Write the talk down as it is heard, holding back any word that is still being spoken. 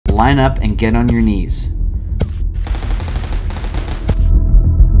line up and get on your knees.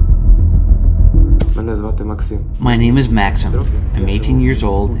 My name is Maxim. I'm 18 years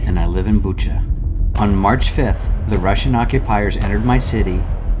old and I live in Bucha. On March 5th, the Russian occupiers entered my city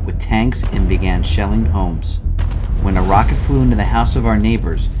with tanks and began shelling homes. When a rocket flew into the house of our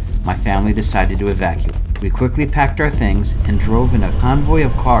neighbors, my family decided to evacuate. We quickly packed our things and drove in a convoy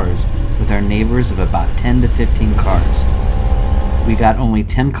of cars with our neighbors of about 10 to 15 cars. We got only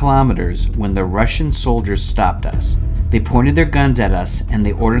 10 kilometers when the Russian soldiers stopped us. They pointed their guns at us and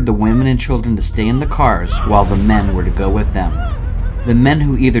they ordered the women and children to stay in the cars while the men were to go with them. The men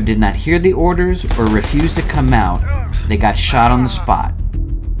who either did not hear the orders or refused to come out, they got shot on the spot.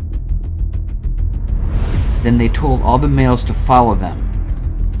 Then they told all the males to follow them.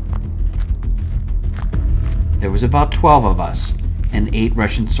 There was about 12 of us and 8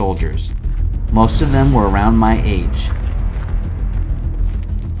 Russian soldiers. Most of them were around my age.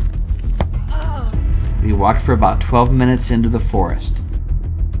 We walked for about 12 minutes into the forest.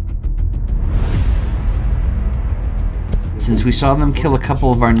 Since we saw them kill a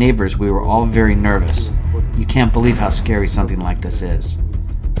couple of our neighbors, we were all very nervous. You can't believe how scary something like this is.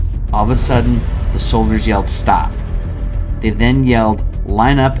 All of a sudden, the soldiers yelled, "Stop." They then yelled,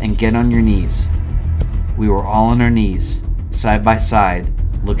 "Line up and get on your knees." We were all on our knees, side by side,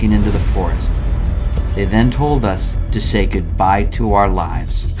 looking into the forest. They then told us to say goodbye to our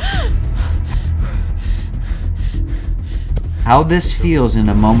lives. How this feels in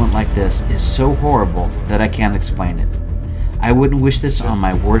a moment like this is so horrible that I can't explain it. I wouldn't wish this on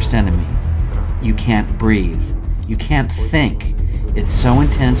my worst enemy. You can't breathe. You can't think. It's so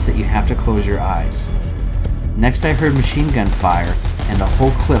intense that you have to close your eyes. Next I heard machine gun fire and a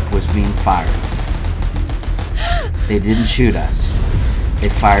whole clip was being fired. They didn't shoot us. They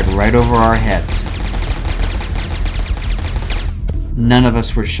fired right over our heads. None of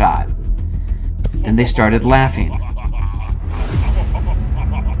us were shot. Then they started laughing.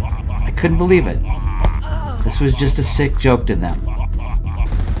 I couldn't believe it. This was just a sick joke to them.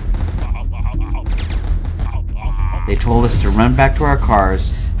 They told us to run back to our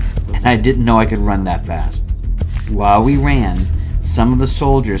cars, and I didn't know I could run that fast. While we ran, some of the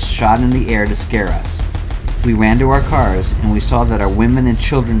soldiers shot in the air to scare us. We ran to our cars, and we saw that our women and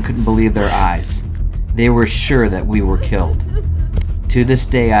children couldn't believe their eyes. They were sure that we were killed. To this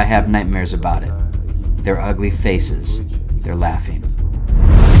day, I have nightmares about it. Their ugly faces, they're laughing.